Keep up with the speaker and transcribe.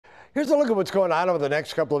Here's a look at what's going on over the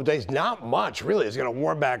next couple of days. Not much, really. It's going to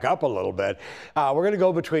warm back up a little bit. We're going to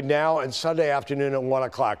go between now and Sunday afternoon at 1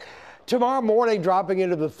 o'clock. Tomorrow morning, dropping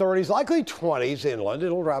into the 30s, likely 20s inland.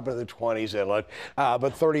 It'll drop into the 20s inland, but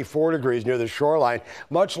 34 degrees near the shoreline.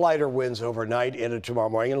 Much lighter winds overnight into tomorrow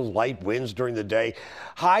morning and light winds during the day.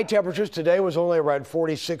 High temperatures today was only around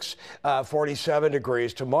 46, 47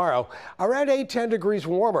 degrees. Tomorrow, around 8-10 degrees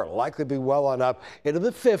warmer. Likely be well on up into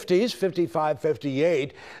the 50s, 55,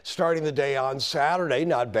 58. Starting the day on Saturday,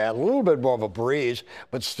 not bad. A little bit more of a breeze,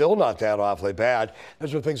 but still not that awfully bad.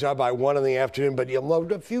 That's what things are by 1 in the afternoon, but you'll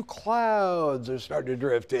note a few clouds are starting to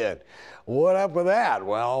drift in. What up with that?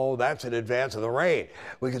 Well, that's in advance of the rain.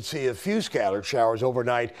 We could see a few scattered showers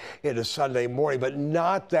overnight into Sunday morning, but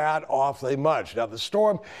not that awfully much. Now, the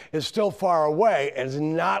storm is still far away and is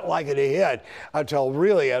not likely to hit until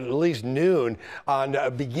really at least noon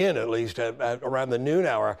begin at least at around the noon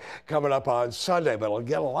hour coming up on Sunday, but it'll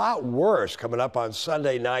get a lot worse coming up on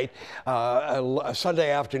Sunday night,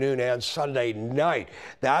 Sunday afternoon and Sunday night.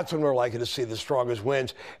 That's when we're likely to see the strongest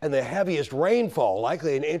winds and the heaviest rainfall,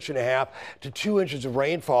 likely 1.5 to 2 inches of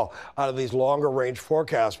rainfall out of these longer range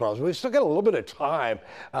forecast models. We've still got a little bit of time.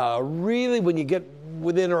 Really, when you get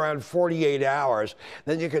within around 48 hours,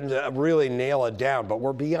 then you can really nail it down. But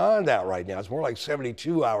we're beyond that right now. It's more like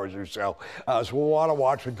 72 hours or so. So we'll want to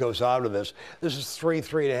watch what goes on with this. This is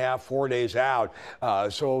 3.5, 4 days out.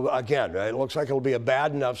 So again, it looks like it'll be a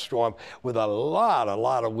bad enough storm with a lot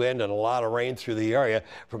of wind and a lot of rain through the area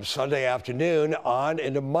from Sunday afternoon on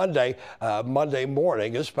into Monday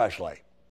morning especially.